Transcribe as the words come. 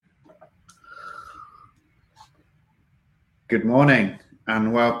Good morning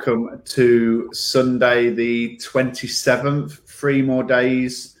and welcome to Sunday the 27th. 3 more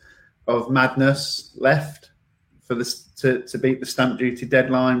days of madness left for this to beat the stamp duty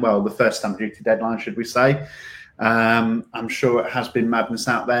deadline. Well, the first stamp duty deadline, should we say. I'm sure it has been madness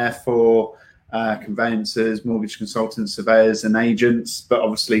out there for conveyancers, mortgage consultants, surveyors and agents. But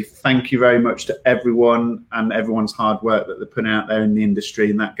obviously, thank you very much to everyone and everyone's hard work that they're putting out there in the industry.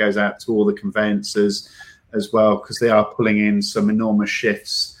 And that goes out to all the conveyancers as well, because they are pulling in some enormous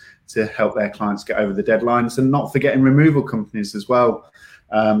shifts to help their clients get over the deadlines, and not forgetting removal companies as well.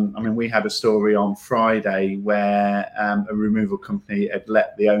 We had a story on Friday where a removal company had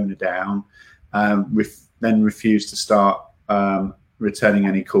let the owner down, then refused to start returning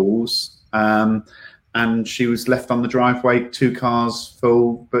any calls. And she was left on the driveway, 2 cars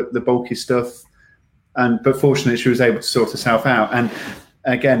full, but the bulky stuff. But fortunately, she was able to sort herself out. And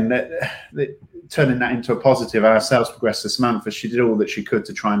again, turning that into a positive, our sales progressor Samantha, she did all that she could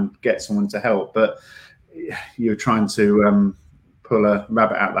to try and get someone to help. But you're trying to pull a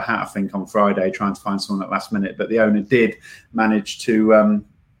rabbit out of the hat, I think, on Friday, trying to find someone at last minute. But the owner did manage to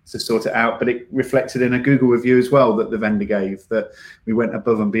sort it out. But it reflected in a Google review as well that the vendor gave, that we went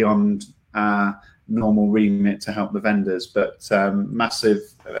above and beyond normal remit to help the vendors. But massive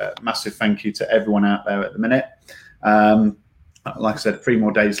thank you to everyone out there at the minute. Like I said, 3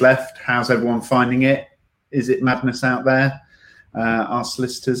 more days left. How's everyone finding it? Is it madness out there? Are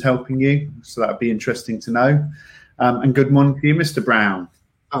solicitors helping you? So that'd be interesting to know. And good morning to you, Mr. Brown.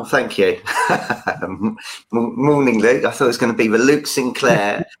 Oh, thank you. Morning, Luke. I thought it was going to be the Luke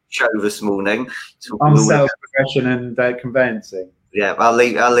Sinclair show this morning. On sales progression and conveyancing. Yeah, I'll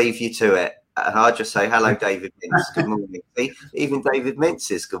leave you to it. I'll just say hello, David Mintz. Good morning. Even David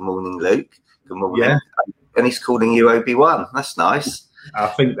Mintz is good morning, Luke. Good morning. Yeah. And he's calling you Obi-Wan. That's nice. I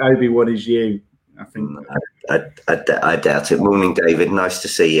think Obi-Wan is you. I think. I doubt it. Morning, David. Nice to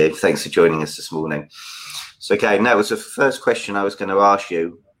see you. Thanks for joining us this morning. So, okay, that was the first question I was going to ask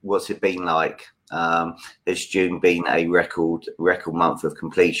you. What's it been like? Has June been a record month of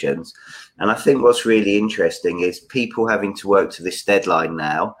completions? And I think what's really interesting is people having to work to this deadline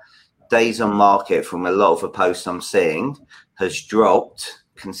now. Days on market from a lot of the posts I'm seeing has dropped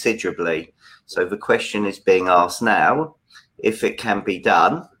considerably. So the question is being asked now, if it can be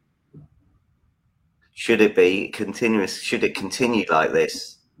done, should it be continuous? Should it continue like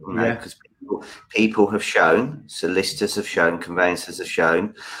this? Because people have shown, solicitors have shown, conveyancers have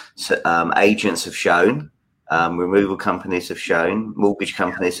shown, agents have shown, removal companies have shown, mortgage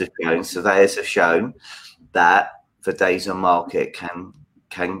companies have shown, surveyors have shown that the days on market can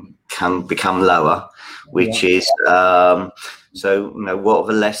become lower, which is so what are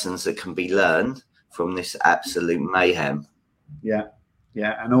the lessons that can be learned from this absolute mayhem? Yeah,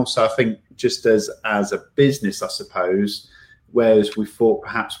 and also I think just as a business, I suppose, whereas we thought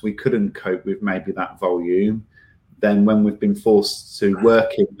perhaps we couldn't cope with maybe that volume, then when we've been forced to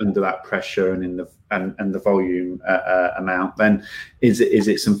work under that pressure and in the volume amount, then is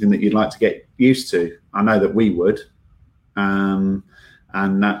it something that you'd like to get used to? I know that we would.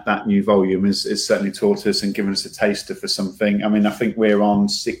 And that new volume is certainly taught us and given us a taster for something. I mean, I think we're on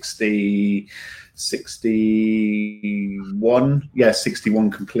 61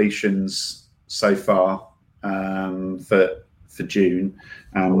 completions so far for June,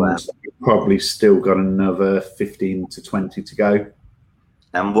 and we've probably still got another 15 to 20 to go.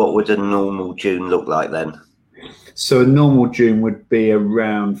 And what would a normal June look like then? So a normal June would be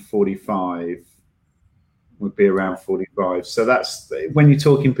around 45. So that's, when you're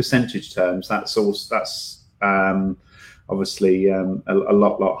talking percentage terms, that's obviously a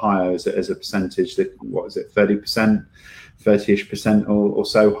lot higher as a percentage. What is it, 30%, 30-ish% or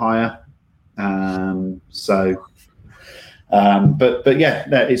so higher. But yeah,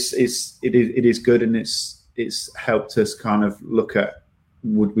 it is good, and it's helped us kind of look at,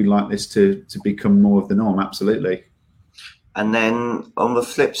 would we like this to become more of the norm? Absolutely. And then on the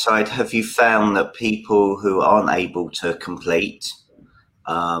flip side, have you found that people who aren't able to complete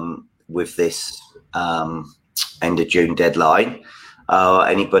with this end of June deadline,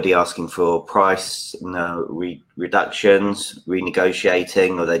 anybody asking for price reductions,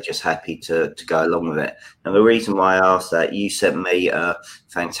 renegotiating, or they're just happy to go along with it? And the reason why I asked that, you sent me a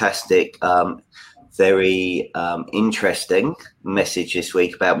fantastic, very interesting message this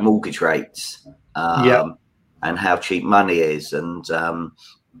week about mortgage rates. And how cheap money is, and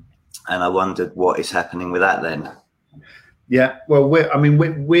I wondered what is happening with that then. Yeah, well,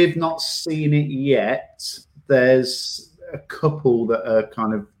 we've not seen it yet. There's a couple that are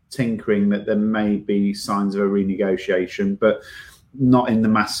kind of tinkering that there may be signs of a renegotiation, but not in the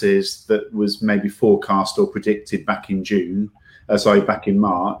masses that was maybe forecast or predicted back in back in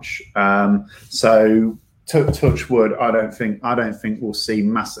March. So touch wood, I don't think we'll see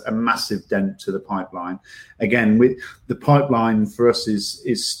a massive dent to the pipeline. Again, with the pipeline for us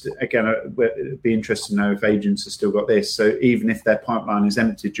is again, it'd be interesting to know if agents have still got this. So even if their pipeline is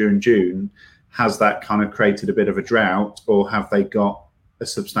empty during June, has that kind of created a bit of a drought, or have they got a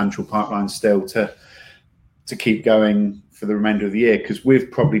substantial pipeline still to keep going for the remainder of the year? Because we've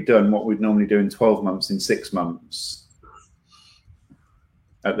probably done what we'd normally do in 12 months in 6 months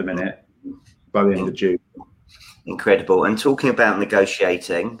at the minute by the end of June. Incredible. And talking about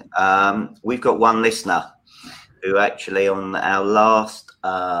negotiating, we've got one listener who actually on our last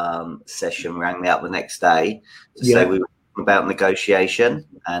session rang me up the next day to say we were talking about negotiation,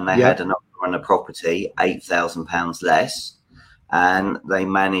 and they had an offer on a property, £8,000 less, and they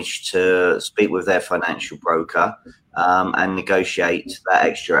managed to speak with their financial broker and negotiate that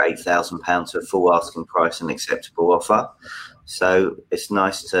extra £8,000 to a full asking price and acceptable offer. So it's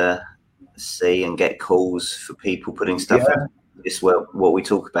nice to see and get calls for people putting stuff in this what we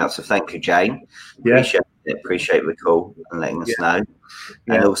talk about. So thank you, Jane. Appreciate the call and letting us know.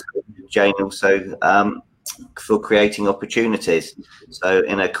 And also Jane for creating opportunities. So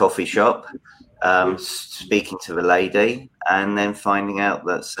in a coffee shop, speaking to the lady and then finding out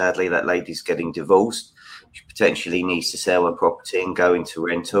that sadly that lady's getting divorced. She potentially needs to sell her property and go into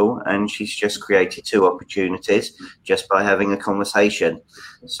rental, and she's just created 2 opportunities just by having a conversation.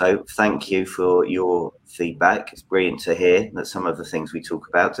 So thank you for your feedback. It's brilliant to hear that some of the things we talk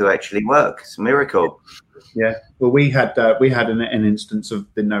about do actually work. It's a miracle. Yeah, well, we had an instance of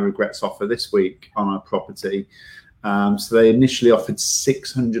the no regrets offer this week on our property. So they initially offered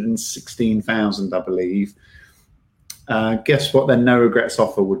 616,000, I believe. Guess what their no regrets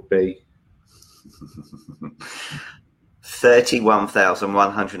offer would be?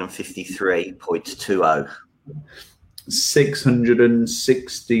 31,153.20.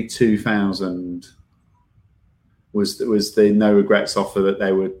 662,000 was the no regrets offer that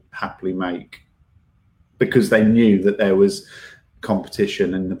they would happily make, because they knew that there was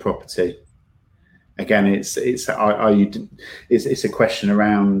competition in the property. Again, it's a question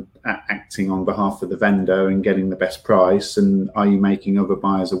around acting on behalf of the vendor and getting the best price, and are you making other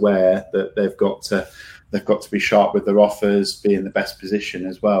buyers aware that they've got to be sharp with their offers, be in the best position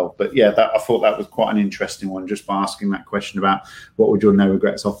as well. But yeah, I thought that was quite an interesting one, just by asking that question about what would your no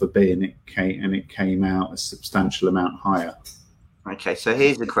regrets offer be, and it came out a substantial amount higher. Okay, so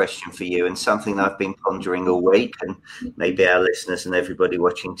here's a question for you, and something that I've been pondering all week, and maybe our listeners and everybody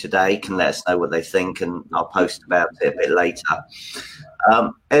watching today can let us know what they think, and I'll post about it a bit later.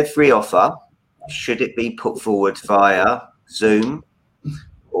 Every offer, should it be put forward via Zoom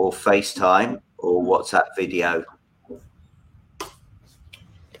or FaceTime or WhatsApp video?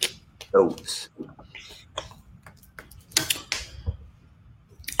 Thoughts?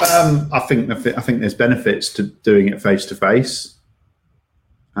 I think there's benefits to doing it face to face.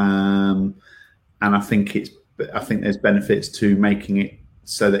 And I think there's benefits to making it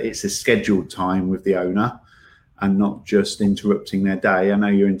so that it's a scheduled time with the owner and not just interrupting their day. I know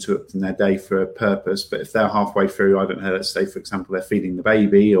you're interrupting their day for a purpose, but if they're halfway through, I don't know, let's say, for example, they're feeding the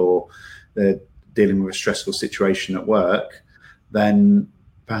baby or they're dealing with a stressful situation at work, then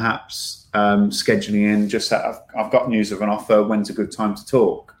perhaps scheduling in just that I've got news of an offer, when's a good time to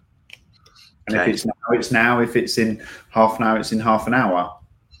talk? And if it's now, it's now. If it's in half an hour, it's in half an hour.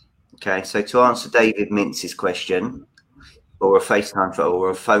 Okay, so to answer David Mintz's question, or a FaceTime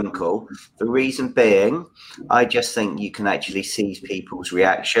or a phone call, the reason being, I just think you can actually see people's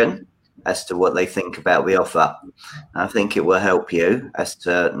reaction as to what they think about the offer. I think it will help you as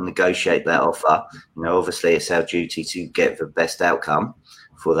to negotiate that offer. You know, obviously it's our duty to get the best outcome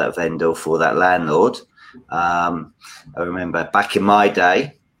for that vendor, for that landlord. I remember back in my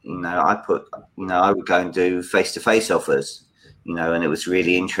day, I would go and do face-to-face offers. And it was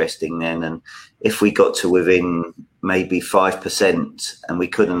really interesting then. And if we got to within maybe 5% and we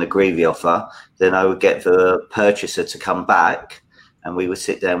couldn't agree the offer, then I would get the purchaser to come back and we would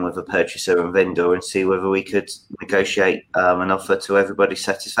sit down with the purchaser and vendor and see whether we could negotiate an offer to everybody's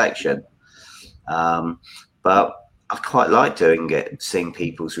satisfaction. But I quite like doing it, seeing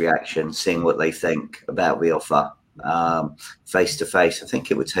people's reaction, seeing what they think about the offer face to face. I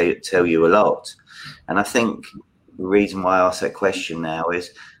think it would tell you a lot. And I think the reason why I asked that question now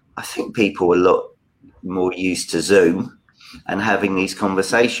is I think people are a lot more used to Zoom and having these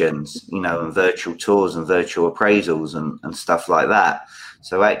conversations, and virtual tours and virtual appraisals and stuff like that.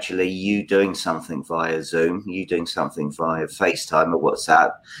 So actually you doing something via Zoom, you doing something via FaceTime or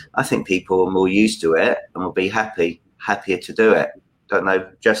WhatsApp, I think people are more used to it and will be happy happier to do it. Don't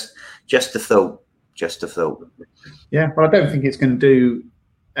know, just a thought. Yeah, well, I don't think it's going to do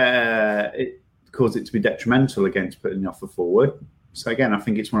cause it to be detrimental against putting the offer forward. So again, I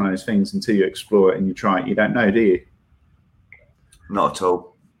think it's one of those things, until you explore it and you try it, you don't know, do you? Not at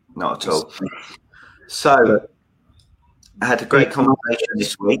all. So I had a great conversation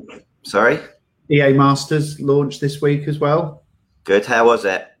this week. Sorry? EA Masters launched this week as well. Good. How was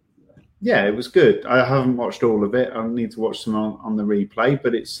it? Yeah, it was good. I haven't watched all of it. I need to watch some on the replay,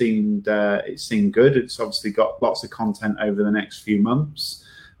 but it seemed good. It's obviously got lots of content over the next few months.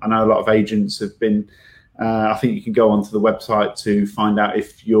 I know a lot of agents have been. I think you can go onto the website to find out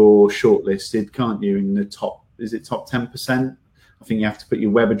if you're shortlisted, can't you? In the top, is it top 10%? I think you have to put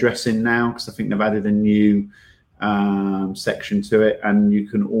your web address in now, because I think they've added a new section to it, and you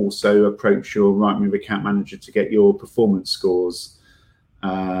can also approach your Rightmove account manager to get your performance scores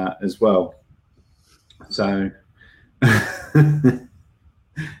as well. So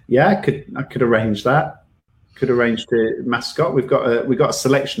yeah, I could arrange that. Could arrange the mascot. We've got a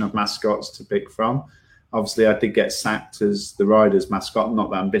selection of mascots to pick from. Obviously, I did get sacked as the Riders mascot. Not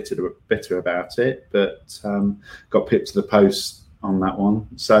that I'm bitter about it, but got pipped to the post on that one.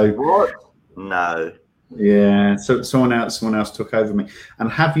 So what? No. Yeah. So someone else took over me.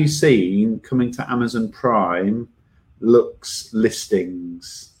 And have you seen, coming to Amazon Prime, Lux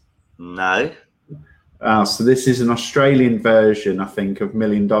Listings? No. So this is an Australian version, I think, of $1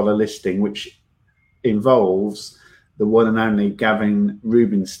 Million Listing, which involves the one and only Gavin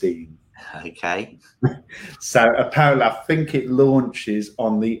Rubinstein. Okay. So apparently, I think it launches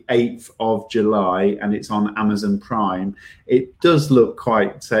on the 8th of July, and it's on Amazon Prime. It does look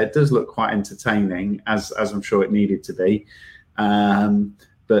quite entertaining, as I'm sure it needed to be.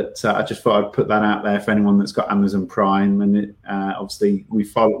 But I just thought I'd put that out there for anyone that's got Amazon Prime. And obviously, we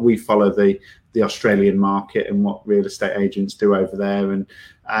follow the Australian market and what real estate agents do over there.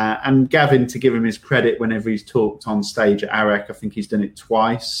 And Gavin, to give him his credit, whenever he's talked on stage at AREC, I think he's done it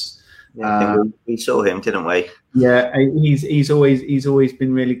twice. Yeah, we saw him, didn't we? Yeah, he's always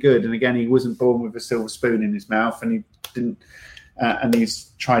been really good. And again, he wasn't born with a silver spoon in his mouth, and he didn't. And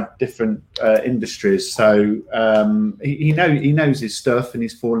he's tried different industries, so he knows his stuff, and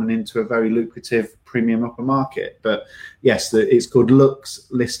he's fallen into a very lucrative premium upper market. But yes, it's called Lux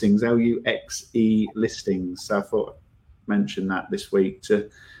Listings, LUXE Listings. So I thought I'd mention that this week to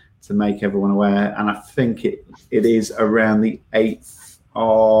make everyone aware. And I think it is around the 8th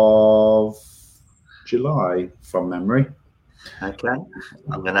of July from memory. Okay,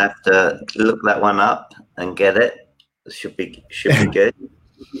 I'm gonna have to look that one up and get it. It should be good.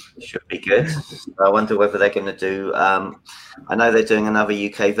 Should be good. I wonder whether they're going to do. I know they're doing another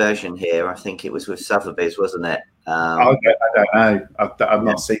UK version here. I think it was with Sotheby's, wasn't it? Okay, I don't know. I've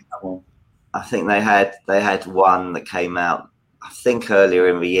not seen that one. I think they had one that came out, I think, earlier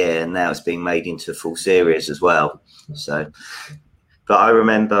in the year, and now it's being made into a full series as well. So. But I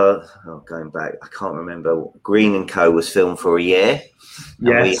remember going back. I can't remember. Green & Co was filmed for a year.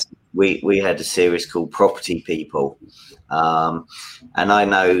 Yes, we had a series called Property People, and I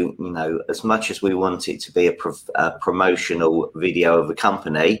know, as much as we want it to be a promotional video of a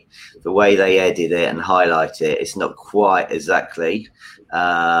company, the way they edit it and highlight it, it's not quite exactly.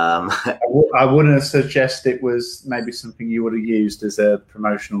 I wouldn't have suggested it was maybe something you would have used as a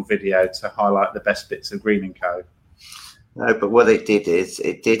promotional video to highlight the best bits of Green & Co. No, but what it did is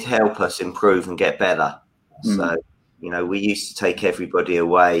it did help us improve and get better. So, we used to take everybody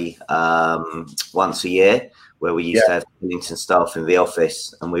away once a year, where we used to have Billington staff in the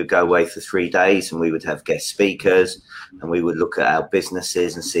office, and we'd go away for 3 days, and we would have guest speakers, and we would look at our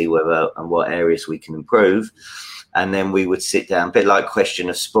businesses and see whether and what areas we can improve. And then we would sit down, a bit like Question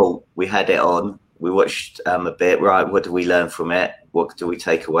of Sport. We had it on. We watched a bit. Right, what do we learn from it? What do we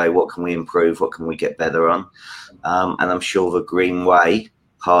take away? What can we improve? What can we get better on? And I'm sure the Green Way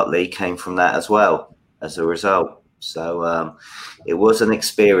partly came from that as well as a result. So it was an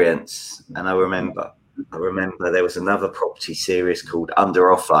experience. And I remember there was another property series called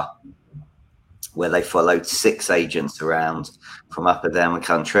Under Offer, where they followed 6 agents around from up and down the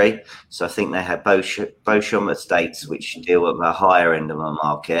country. So I think they had Beauchamp Estates, which deal at the higher end of the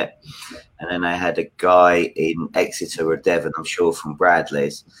market. And then they had a guy in Exeter or Devon, I'm sure, from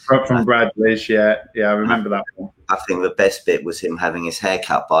Bradley's. From Bradley's, yeah. I remember that one. I think the best bit was him having his hair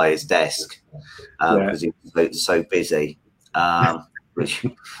cut by his desk because he was so busy, which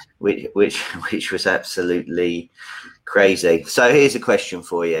was absolutely crazy. So here's a question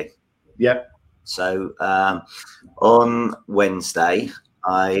for you. Yeah. So on Wednesday,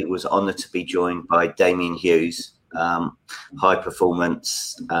 I was honoured to be joined by Damien Hughes high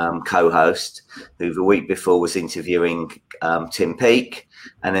performance co-host, who the week before was interviewing Tim Peake,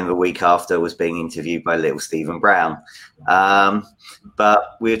 and then the week after was being interviewed by little Stephen Brown.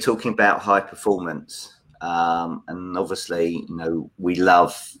 But we were talking about high performance, and obviously,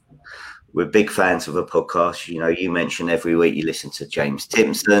 we're big fans of a podcast. You mention every week you listen to James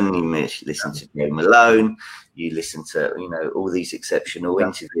Timpson, you listen to Joe Malone, you listen to, all these exceptional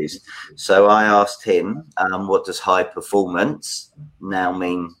interviews. So I asked him, what does high performance now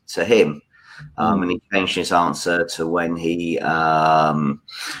mean to him? And he changed his answer to when he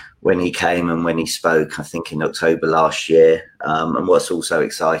came and when he spoke, I think in October last year. And what's also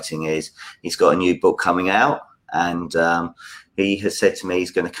exciting is he's got a new book coming out, and he has said to me he's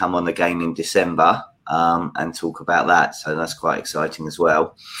going to come on again in December and talk about that. So that's quite exciting as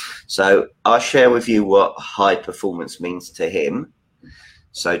well. So I'll share with you what high performance means to him.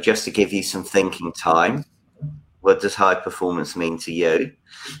 So just to give you some thinking time, what does high performance mean to you?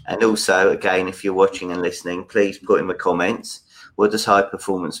 And also, again, if you're watching and listening, please put in the comments, what does high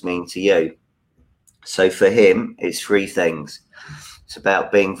performance mean to you? So for him, it's 3 things. It's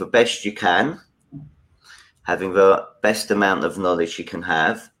about being the best you can, having the best amount of knowledge you can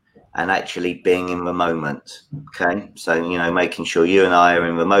have, and actually being in the moment. Okay. So, making sure you and I are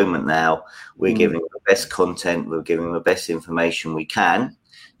in the moment now. We're giving the best content. We're giving the best information we can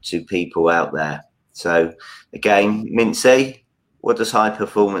to people out there. So again, Mincy, what does high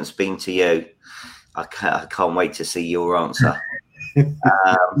performance mean to you? I can't wait to see your answer.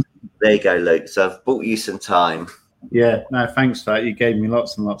 There you go, Luke. So I've bought you some time. Yeah, no, thanks for that. You gave me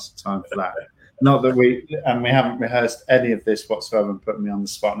lots and lots of time for that. Not that we haven't rehearsed any of this whatsoever and put me on the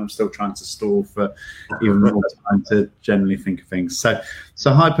spot, and I'm still trying to stall for even more time to generally think of things. So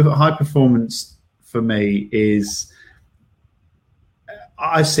high performance for me is,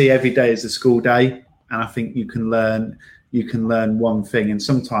 I see every day as a school day, and I think you can learn one thing. And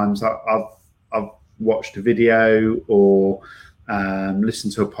sometimes I've watched a video or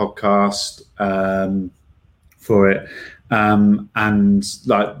listened to a podcast for it, and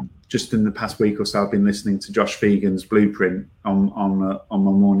like, just in the past week or so, I've been listening to Josh Fegan's Blueprint on my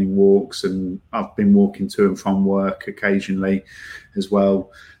morning walks, and I've been walking to and from work occasionally as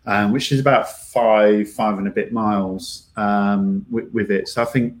well, which is about five and a bit miles with it. So I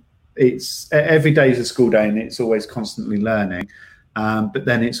think it's every day is a school day, and it's always constantly learning. But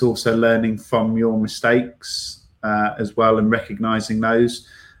then it's also learning from your mistakes as well, and recognizing those.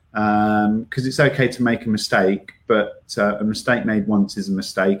 Because it's okay to make a mistake, but a mistake made once is a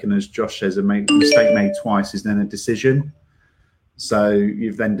mistake, and as Josh says, a mistake made twice is then a decision. So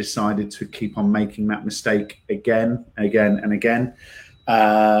you've then decided to keep on making that mistake again and again.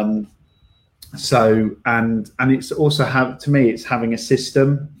 So and it's also to me it's having a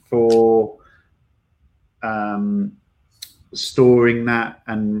system for storing that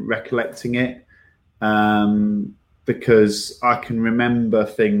and recollecting it. Because I can remember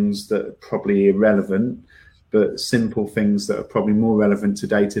things that are probably irrelevant, but simple things that are probably more relevant to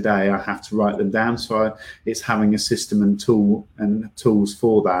day, I have to write them down. So it's having a system and tools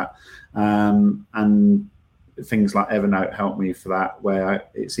for that. And things like Evernote help me for that, where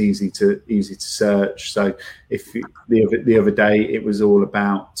it's easy to search. So the other day it was all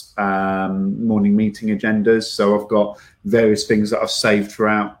about morning meeting agendas. So I've got various things that I've saved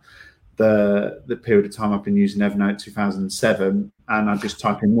throughout the period of time I've been using Evernote, 2007, and I just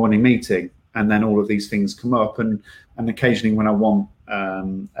type in morning meeting, and then all of these things come up, and occasionally when I want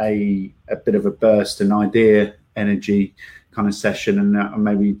a bit of a burst, an idea energy kind of session, and I'm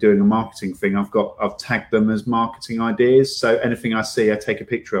maybe doing a marketing thing, I've tagged them as marketing ideas. So anything I see, I take a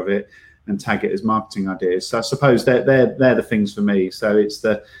picture of it and tag it as marketing ideas. So I suppose they're the things for me. So it's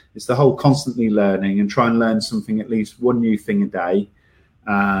the whole constantly learning, and try and learn something, at least one new thing a day.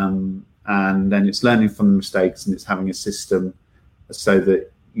 And then it's learning from the mistakes, and it's having a system so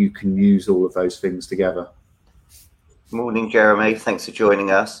that you can use all of those things together. Morning, Jeremy. Thanks for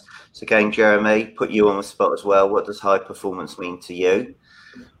joining us. So again, Jeremy, put you on the spot as well. What does high performance mean to you?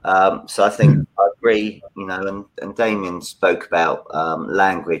 So I think I agree, and Damien spoke about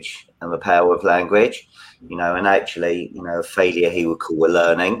language and the power of language, and actually, a failure he would call a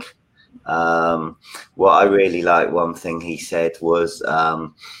learning. What I really like, one thing he said was,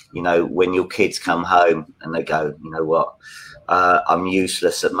 when your kids come home and they go, I'm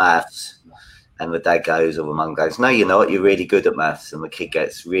useless at maths, and the dad goes, or the mum goes, no, you're not, you're really good at maths, and the kid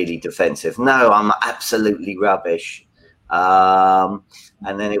gets really defensive, no, I'm absolutely rubbish. And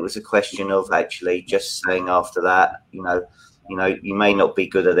then it was a question of actually just saying after that, you may not be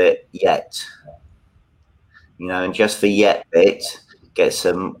good at it yet, and just the yet bit, get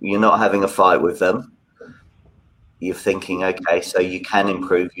some, you're not having a fight with them, you're thinking, okay, so you can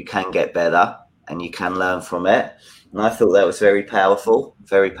improve, you can get better, and you can learn from it. And I thought that was very powerful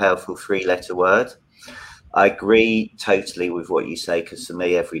 3-letter word. I agree totally with what you say, because for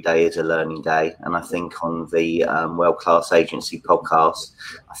me, every day is a learning day. And I think on the World Class Agency podcast,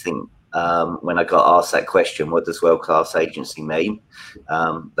 I think when I got asked that question, what does World Class Agency mean?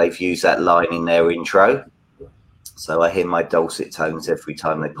 They've used that line in their intro. So I hear my dulcet tones every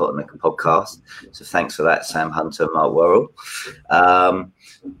time they put on a podcast. So thanks for that, Sam Hunter and Mark Worrell.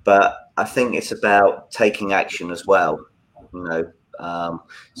 But I think it's about taking action as well,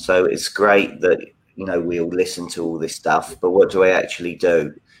 so it's great that, we all listen to all this stuff, but what do I actually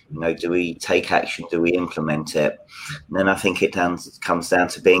do? Do we take action? Do we implement it? And then I think it comes down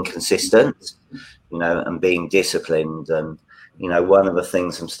to being consistent, and being disciplined. And, one of the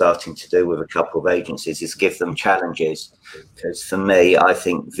things I'm starting to do with a couple of agencies is give them challenges. Because for me, I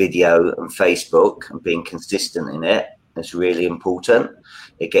think video and Facebook and being consistent in it is really important.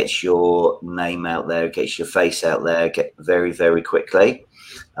 It gets your name out there, it gets your face out there, very, very quickly.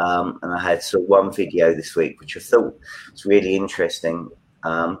 And I had sort of one video this week, which I thought was really interesting.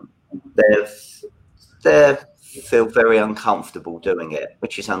 They feel very uncomfortable doing it,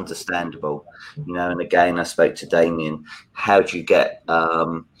 which is understandable, and again, I spoke to Damien, how do you get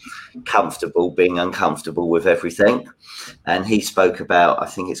comfortable being uncomfortable with everything? And he spoke about, I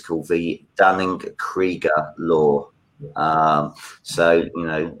think it's called the Dunning-Kruger law.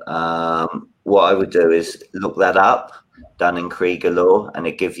 What I would do is look that up, Dunning-Kruger law, and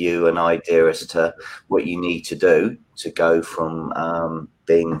it gives you an idea as to what you need to do to go from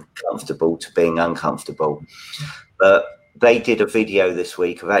being comfortable to being uncomfortable. But they did a video this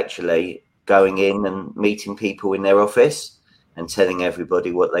week of actually going in and meeting people in their office and telling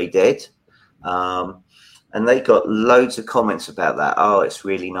everybody what they did. And they got loads of comments about that. Oh, it's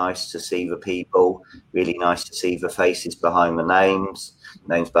really nice to see the people, really nice to see the faces behind the names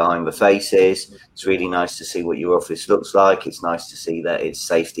behind the faces. It's really nice to see what your office looks like. It's nice to see that it's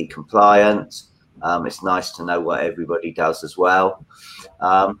safety compliant. It's nice to know what everybody does as well.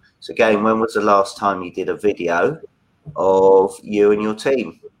 So again, when was the last time you did a video of you and your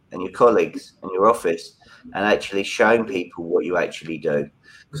team and your colleagues and your office and actually showing people what you actually do?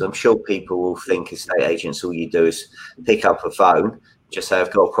 Because I'm sure people will think estate agents, all you do is pick up a phone, just say,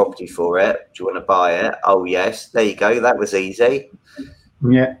 I've got a property for it. Do you want to buy it? Oh, yes. There you go. That was easy.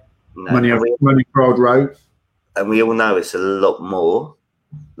 Yeah. Money for old road. And we all know it's a lot more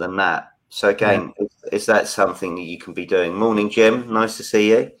than that. So again, is that something that you can be doing? Morning, Jim. Nice to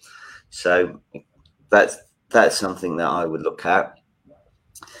see you. So that's something that I would look at.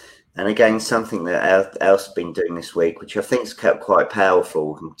 And again, something that else been doing this week, which I think is kept quite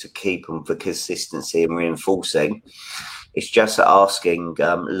powerful to keep on the consistency and reinforcing, it's just asking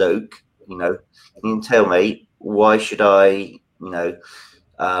Luke, can you tell me why should I,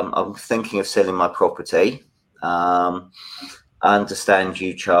 I'm thinking of selling my property. I understand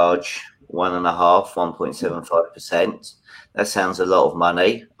you charge 1.75%. That sounds a lot of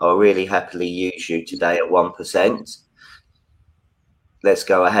money. I'll really happily use you today at 1%. Let's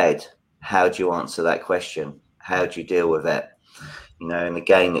go ahead. How do you answer that question? How do you deal with it? And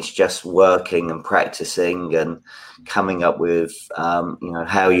again, it's just working and practicing and coming up with,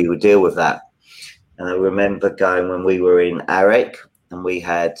 how you would deal with that. And I remember going when we were in Aric and we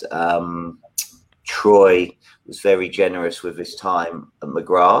had Troy was very generous with his time at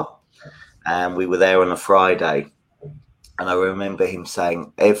McGrath, and we were there on a Friday. And I remember him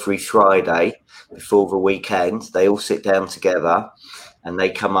saying every Friday before the weekend, they all sit down together and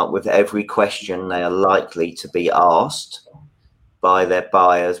they come up with every question they are likely to be asked by their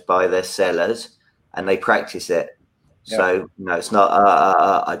buyers, by their sellers, and they practice it. Yeah. So, it's not,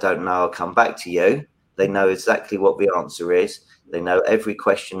 I don't know, I'll come back to you. They know exactly what the answer is. They know every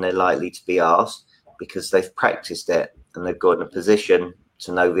question they're likely to be asked because they've practiced it and they've got in a position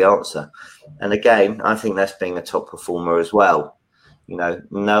to know the answer. And again, I think that's being a top performer as well.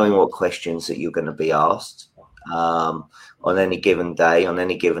 Knowing what questions that you're going to be asked on any given day, on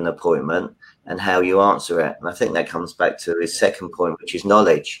any given appointment, and how you answer it. And I think that comes back to his second point, which is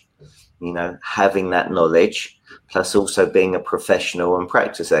knowledge. Having that knowledge, plus also being a professional and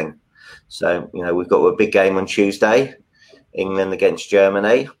practicing. So, we've got a big game on Tuesday, England against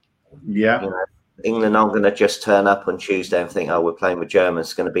Germany. Yeah. England aren't going to just turn up on Tuesday and think, oh, we're playing with Germans,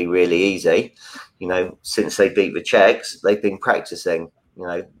 it's going to be really easy. Since they beat the Czechs, they've been practicing,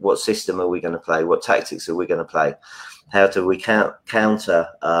 what system are we going to play? What tactics are we going to play? How do we counter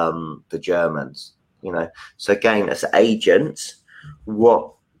the Germans? So again, as agents,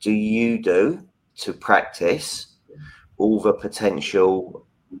 what do you do to practice all the potential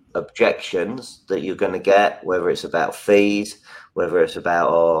objections that you're going to get, whether it's about fees, whether it's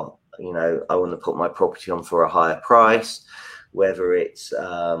about, I want to put my property on for a higher price, whether it's,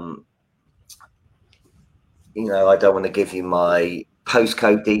 I don't want to give you my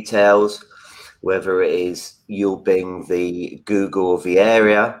postcode details, whether it is you're being the Google of the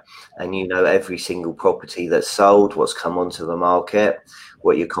area and you know every single property that's sold, what's come onto the market,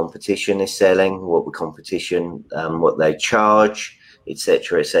 what your competition is selling, what the competition, what they charge,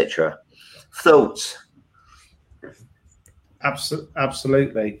 etc., etc. Thoughts?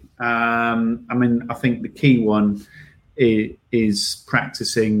 Absolutely. I think the key one is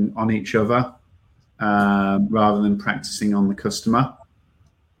practicing on each other rather than practicing on the customer.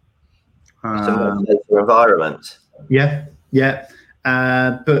 It's a much safer environment. Yeah.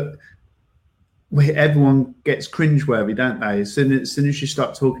 But everyone gets cringeworthy, don't they? As soon as you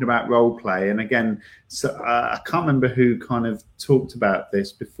start talking about role play, and again, I can't remember who kind of talked about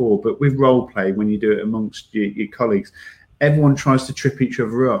this before, but with role play, when you do it amongst your colleagues, everyone tries to trip each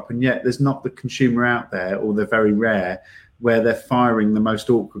other up, and yet there's not the consumer out there, or they're very rare, where they're firing the most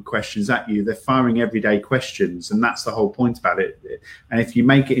awkward questions at you. They're firing everyday questions, and that's the whole point about it. And if you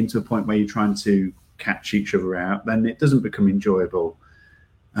make it into a point where you're trying to catch each other out, then it doesn't become enjoyable.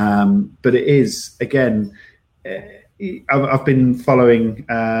 But it is, again, I've been following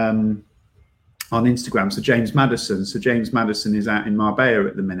on Instagram, so James Madison is out in Marbella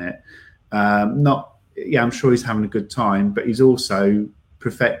at the minute. I'm sure he's having a good time, but he's also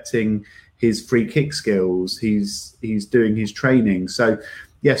perfecting his free kick skills. He's doing his training. So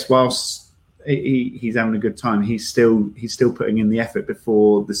yes, whilst he's having a good time, he's still putting in the effort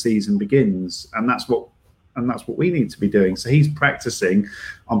before the season begins, and that's what we need to be doing. So he's practicing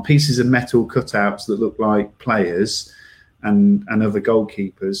on pieces of metal cutouts that look like players and other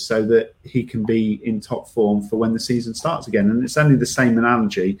goalkeepers, so that he can be in top form for when the season starts again. And it's only the same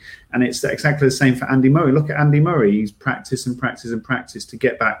analogy, and it's exactly the same for Andy Murray. Look at Andy Murray; he's practiced to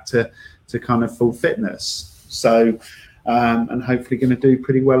get back to kind of full fitness. So, and hopefully going to do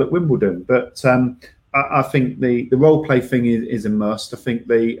pretty well at Wimbledon. But I think the role play thing is a must. I think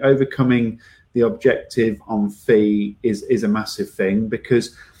the overcoming the objective on fee is a massive thing,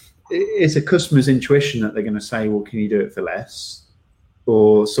 because it's a customer's intuition that they're going to say, well, can you do it for less?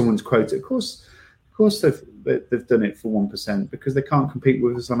 Or someone's quoted, of course they've done it for 1%, because they can't compete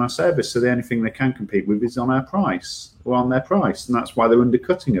with us on our service. So the only thing they can compete with is on our price, or on their price. And that's why they're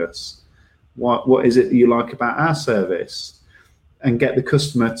undercutting us. What is it that you like about our service? And get the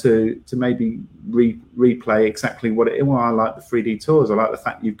customer to maybe replay exactly what it is. Well, I like the 3D tours. I like the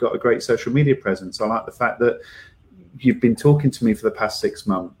fact you've got a great social media presence. I like the fact that you've been talking to me for the past 6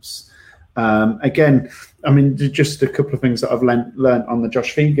 months. Again, just a couple of things that I've learned on the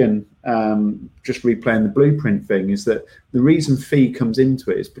Josh Fegan, just replaying the blueprint thing, is that the reason fee comes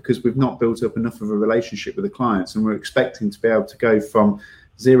into it is because we've not built up enough of a relationship with the clients, and we're expecting to be able to go from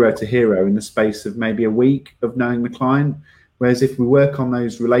 0 to hero in the space of maybe a week of knowing the client. Whereas if we work on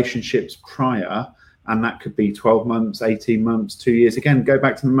those relationships prior, and that could be 12 months, 18 months, 2 years. Again, go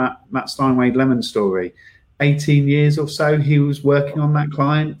back to the Matt Steinway Lemon story. 18 years or so he was working on that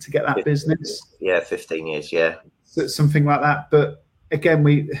client to get that business. Yeah, 15 years, yeah. So something like that. But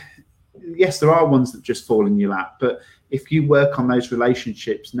again, yes, there are ones that just fall in your lap. But if you work on those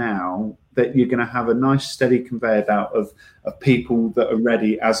relationships now, that you're going to have a nice steady conveyor belt of people that are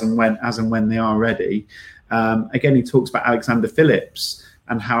ready as and when they are ready. Again, he talks about Alexander Phillips,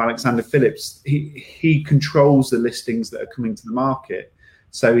 and how Alexander Phillips, he controls the listings that are coming to the market.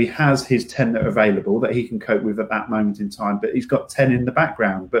 So he has his 10 that are available that he can cope with at that moment in time, but he's got 10 in the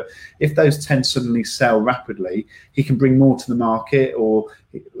background. But if those 10 suddenly sell rapidly, he can bring more to the market, or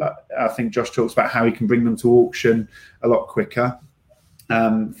I think Josh talks about how he can bring them to auction a lot quicker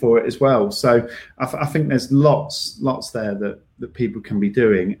for it as well. So I think there's lots there that people can be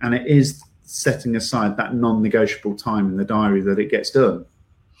doing, and it is setting aside that non-negotiable time in the diary that it gets done.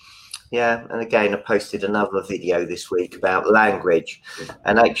 Yeah, and again, I posted another video this week about language.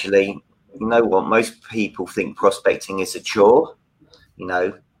 And actually, you know what? Most people think prospecting is a chore.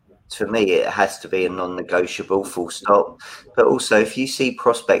 To me, it has to be a non-negotiable, full stop. But also, if you see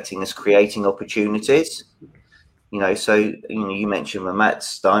prospecting as creating opportunities, you mentioned the Matt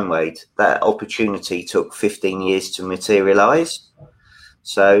Steinway, that opportunity took 15 years to materialise.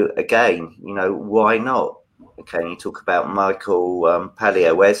 So again, why not? Okay, you talk about Michael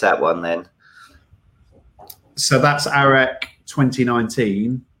Pallier. Where's that one then? So that's AREC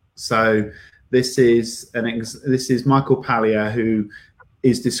 2019. So this is Michael Pallier, who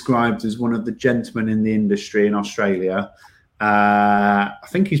is described as one of the gentlemen in the industry in Australia. I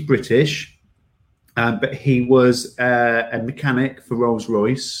think he's British. but he was a mechanic for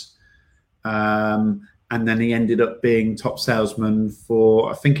Rolls-Royce. And then he ended up being top salesman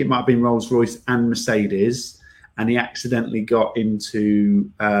for, I think it might have been Rolls-Royce and Mercedes. And he accidentally got into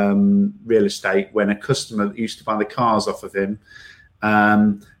real estate when a customer that used to buy the cars off of him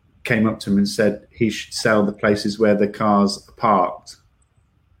came up to him and said he should sell the places where the cars are parked.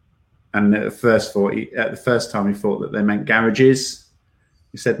 And at the first time he thought that they meant garages.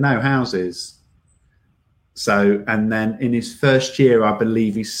 He said, no, houses. So, and then in his first year, I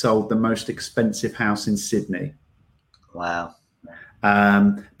believe he sold the most expensive house in Sydney. Wow.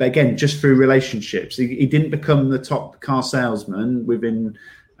 But again, just through relationships, he didn't become the top car salesman within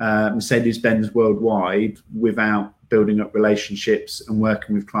Mercedes-Benz worldwide without building up relationships and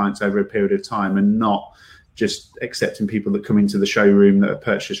working with clients over a period of time, and not just accepting people that come into the showroom that are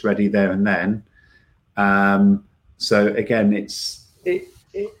purchase ready there and then. So again, it's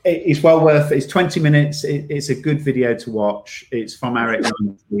well worth it. It's 20 minutes. It's a good video to watch. It's from Eric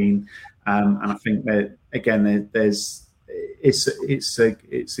 19, and I think that again, it's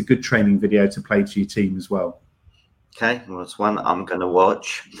a good training video to play to your team as well. Okay, well, it's one I'm going to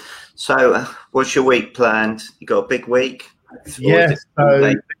watch. So, what's your week planned? You got a big week? Yeah.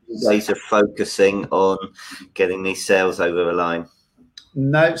 So days of focusing on getting these sales over the line.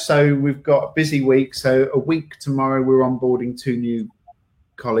 No, so we've got a busy week. So a week tomorrow, we're onboarding 2 new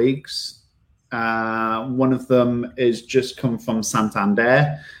colleagues. One of them is just come from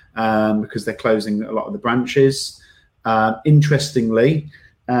Santander because they're closing a lot of the branches. Interestingly,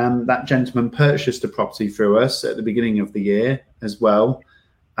 that gentleman purchased a property through us at the beginning of the year as well.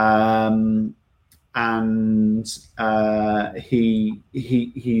 And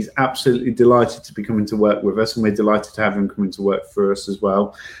he's absolutely delighted to be coming to work with us, and we're delighted to have him coming to work for us as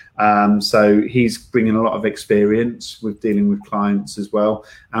well. So he's bringing a lot of experience with dealing with clients as well,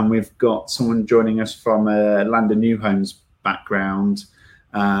 and we've got someone joining us from a land and new homes background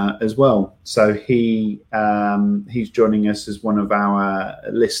as well. So he's joining us as one of our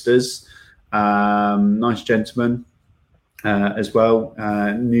listers. Nice gentleman. As well,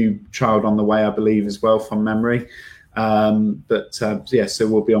 new child on the way, I believe, as well from memory. So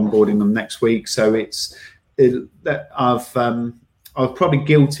we'll be onboarding them next week. So I was probably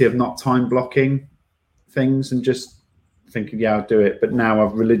guilty of not time blocking things and just thinking, yeah, I'll do it. But now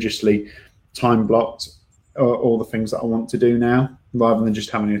I've religiously time blocked all the things that I want to do now, rather than just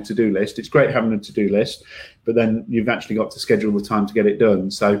having a to-do list. It's great having a to-do list, but then you've actually got to schedule the time to get it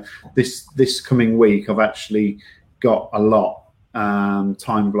done. So this coming week, I've actually got a lot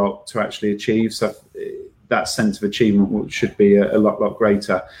time block to actually achieve. So that sense of achievement should be a lot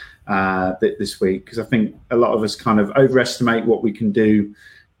greater this week, because I think a lot of us kind of overestimate what we can do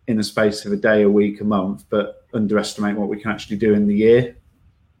in the space of a day, a week, a month, but underestimate what we can actually do in the year.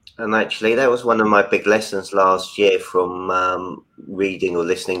 And actually, that was one of my big lessons last year from reading or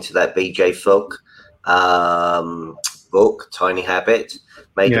listening to that BJ Fogg book, Tiny Habit.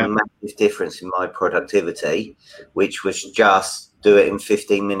 Made a massive difference in my productivity, which was just do it in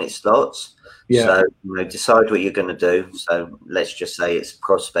 15-minute slots. So decide what you're going to do. So let's just say it's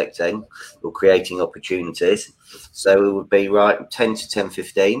prospecting or creating opportunities. So it would be 10 to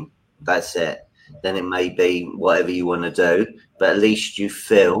 10:15. That's it. Then it may be whatever you want to do, but at least you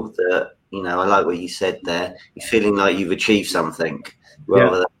feel that, I like what you said there. You're feeling like you've achieved something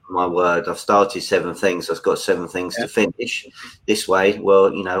rather than, my word, I've started 7 things. I've got 7 things to finish. This way, well,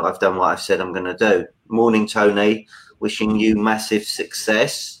 I've done what I've said I'm going to do. Morning, Tony. Wishing you massive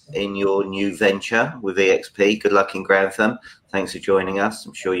success in your new venture with EXP. Good luck in Grantham. Thanks for joining us.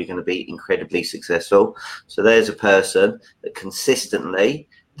 I'm sure you're going to be incredibly successful. So there's a person that consistently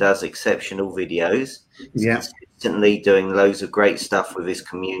does exceptional videos. Consistently doing loads of great stuff with his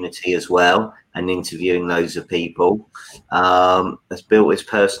community as well, and interviewing loads of people. Has built his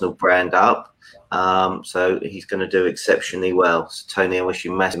personal brand up. So he's going to do exceptionally well. So Tony, I wish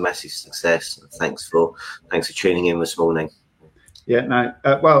you massive success. Thanks for tuning in this morning. I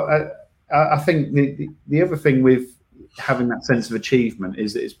think the other thing with having that sense of achievement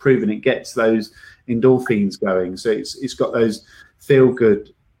is that it's proven it gets those endorphins going. So it's got those feel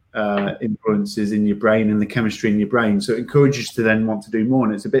good influences in your brain and the chemistry in your brain, so it encourages you to then want to do more.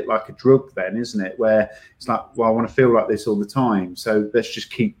 And it's a bit like a drug then, isn't it, where it's like, well, I want to feel like this all the time, so let's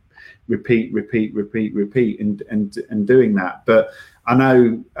just keep repeat and doing that. But I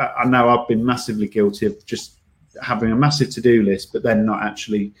know I've been massively guilty of just having a massive to-do list, but then not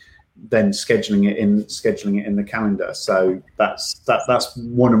actually then scheduling it in the calendar. So that's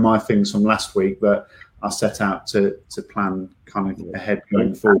one of my things from last week that I set out to plan kind of ahead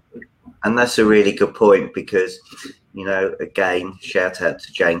going forward. And that's a really good point because, again, shout out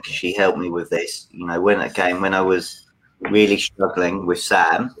to Jane because she helped me with this. When I was really struggling with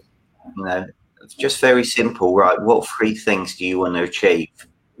Sam, it's just very simple, right? What 3 things do you want to achieve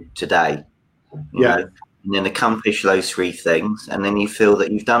today? And then accomplish those 3 things, and then you feel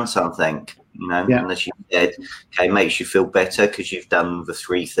that you've done something, and as you said, okay, makes you feel better because you've done the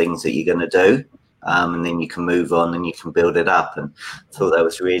 3 things that you're going to do. And then you can move on and you can build it up. And I thought that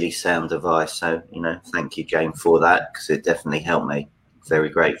was really sound advice. So, thank you, Jane, for that because it definitely helped me. Very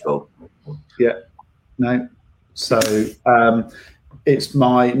grateful. Yeah. No. So it's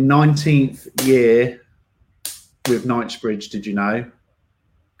my 19th year with Knightsbridge, did you know?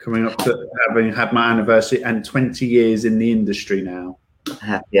 Coming up to having had my anniversary and 20 years in the industry now.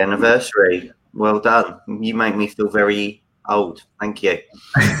 Happy anniversary. Well done. You make me feel very old. Thank you.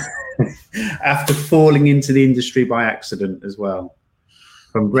 After falling into the industry by accident as well.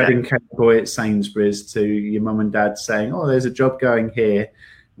 From bread and cake boy at Sainsbury's to your mum and dad saying, "Oh, there's a job going here.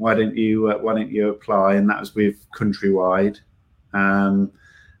 Why don't you apply?" And that was with Countrywide. And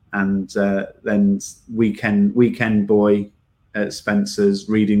then weekend boy at Spencer's,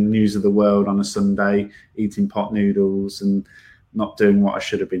 reading News of the World on a Sunday, eating pot noodles and not doing what I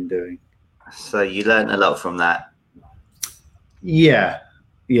should have been doing. So you learned a lot from that. Yeah.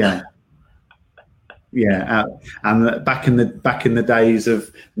 And back in the days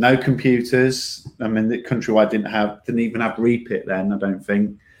of no computers, I mean, the Countrywide didn't even have Repeat then. I don't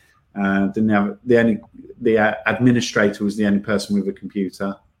think didn't have the administrator was the only person with a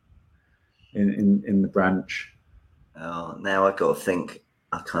computer in the branch. Oh, now I've got to think.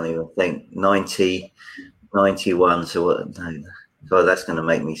 I can't even think. 90, 91. So what? No, God, that's going to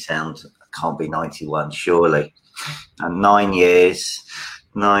make me sound. I can't be 91, surely. And 9 years.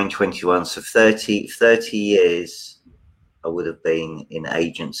 921, so 30 years I would have been in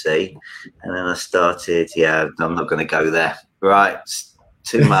agency, and then I started. I'm not going to go there. Right,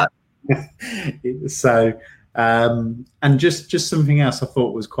 too much. So, and just something else I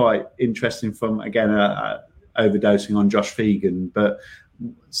thought was quite interesting from again overdosing on Josh Fegan. But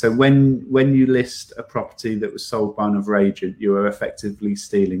so when you list a property that was sold by another agent, you are effectively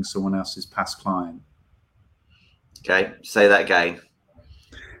stealing someone else's past client. Okay, say that again.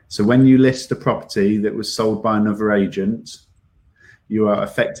 So when you list a property that was sold by another agent, you are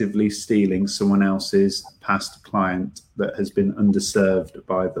effectively stealing someone else's past client that has been underserved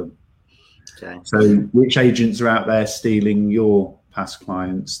by them. Okay. So which agents are out there stealing your past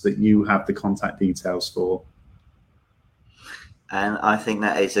clients that you have the contact details for? And I think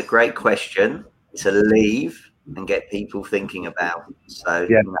that is a great question to leave and get people thinking about. So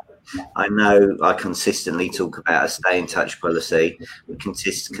I know I consistently talk about a stay in touch policy. We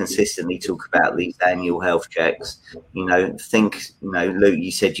consistently talk about these annual health checks. Luke,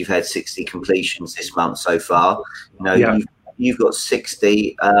 you said you've had 60 completions this month so far. You've got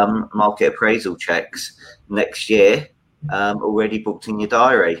 60 market appraisal checks next year already booked in your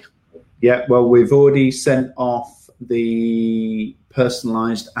diary. Yeah, well, we've already sent off the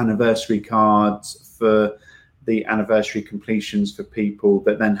personalised anniversary cards for the anniversary completions for people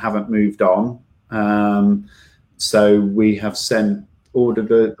that then haven't moved on. So we have ordered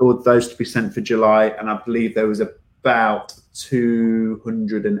those to be sent for July, and I believe there was about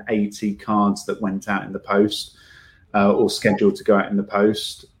 280 cards that went out in the post or scheduled to go out in the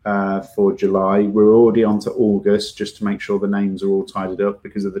post for July. We're already on to August just to make sure the names are all tidied up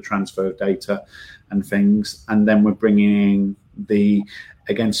because of the transfer of data and things. And then we're bringing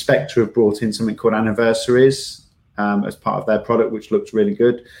again, Spectre have brought in something called anniversaries as part of their product, which looks really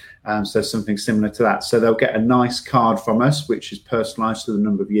good. So something similar to that. So they'll get a nice card from us, which is personalised to the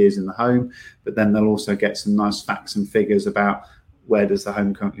number of years in the home, but then they'll also get some nice facts and figures about where does the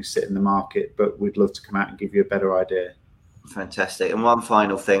home currently sit in the market, but we'd love to come out and give you a better idea. Fantastic. And one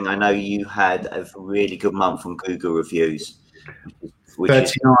final thing, I know you had a really good month on Google reviews.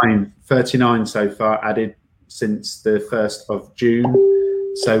 39 so far added since the 1st of June.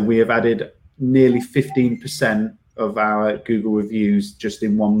 So we have added nearly 15% of our Google reviews just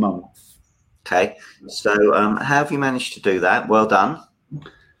in 1 month. Okay. So how have you managed to do that? Well done.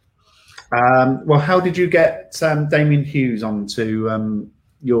 Well, how did you get Damien Hughes onto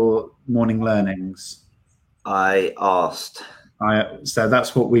your morning learnings? I asked. So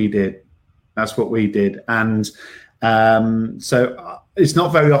that's what we did. And so it's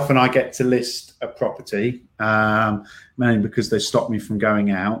not very often I get to list a property, mainly because they stop me from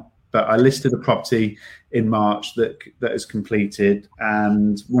going out. But I listed a property in March that is completed.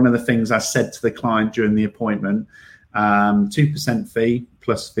 And one of the things I said to the client during the appointment, 2% fee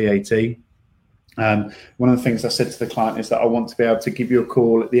plus VAT. One of the things I said to the client is that I want to be able to give you a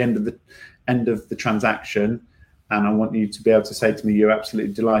call at the end of the transaction, and I want you to be able to say to me you're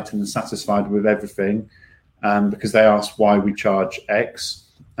absolutely delighted and satisfied with everything, because they asked why we charge X.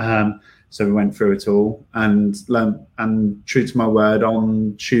 So we went through it all, and true to my word,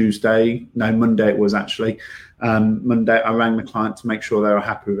 on Monday it was actually, Monday I rang the client to make sure they were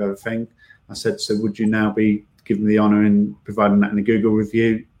happy with everything. I said, so would you now be giving me the honour in providing that in a Google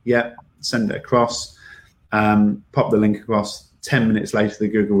review? Yeah, send it across, pop the link across. 10 minutes later, the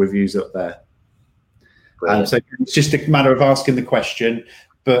Google review's up there. So it's just a matter of asking the question.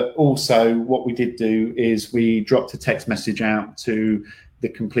 But also what we did do is we dropped a text message out to the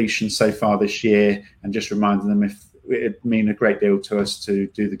completion so far this year and just reminding them if it'd mean a great deal to us to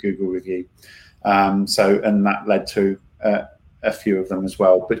do the Google review. And that led to a few of them as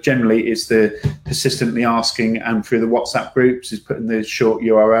well. But generally it's the persistently asking, and through the WhatsApp groups is putting the short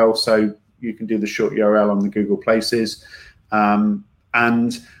URL, so you can do the short URL on the Google Places. And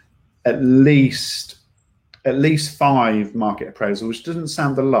at least 5 market appraisals, which doesn't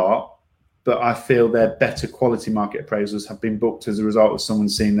sound a lot, but I feel their better quality market appraisals have been booked as a result of someone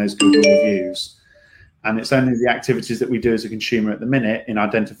seeing those Google reviews. And it's only the activities that we do as a consumer at the minute in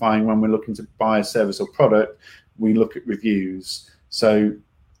identifying when we're looking to buy a service or product, we look at reviews. So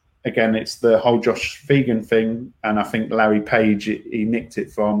again, it's the whole Josh Vegan thing, and I think Larry Page, he nicked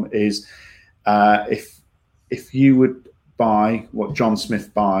it from, is if you would buy what John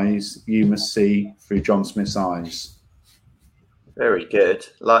Smith buys, you must see through John Smith's eyes. Very good.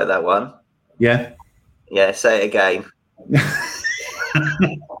 Like that one. Yeah. Yeah, say it again.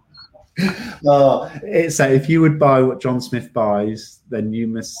 It's if you would buy what John Smith buys, then you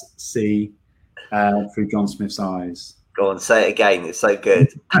must see through John Smith's eyes. Go on, say it again. It's so good.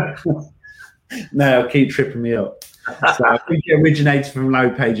 No, it'll keep tripping me up. So I think it originated from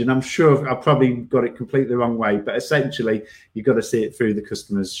Larry Page, and I'm sure I probably got it completely the wrong way, but essentially you've got to see it through the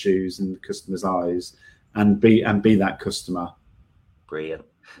customer's shoes and the customer's eyes, and be that customer. Brilliant.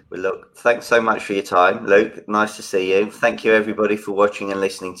 Well, look, thanks so much for your time, Luke. Nice to see you. Thank you, everybody, for watching and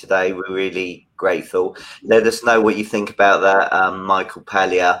listening today. We're really grateful. Let us know what you think about that, Michael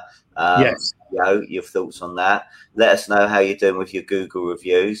Pallier. Yes. Your thoughts on that. Let us know how you're doing with your Google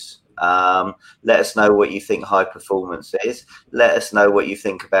reviews. Let us know what you think high performance is. Let us know what you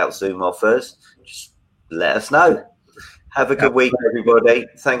think about Zoom offers. Just let us know. Have a good week, everybody.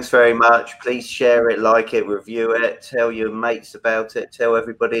 Thanks very much. Please share it, like it, review it, tell your mates about it, tell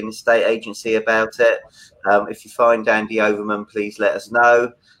everybody in the estate agency about it. If you find Andy Overman, please let us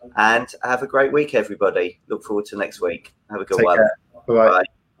know. And have a great week, everybody. Look forward to next week. Have a good one. Bye.